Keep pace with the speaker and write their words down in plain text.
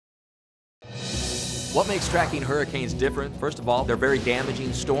What makes tracking hurricanes different? First of all, they're very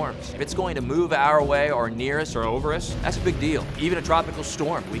damaging storms. If it's going to move our way or near us or over us, that's a big deal. Even a tropical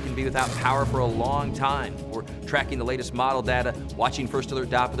storm, we can be without power for a long time. We're tracking the latest model data, watching First Alert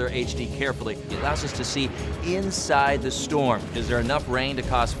Doppler HD carefully. It allows us to see inside the storm. Is there enough rain to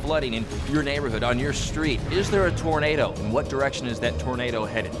cause flooding in your neighborhood, on your street? Is there a tornado? In what direction is that tornado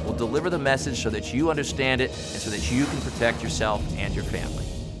headed? We'll deliver the message so that you understand it and so that you can protect yourself and your family.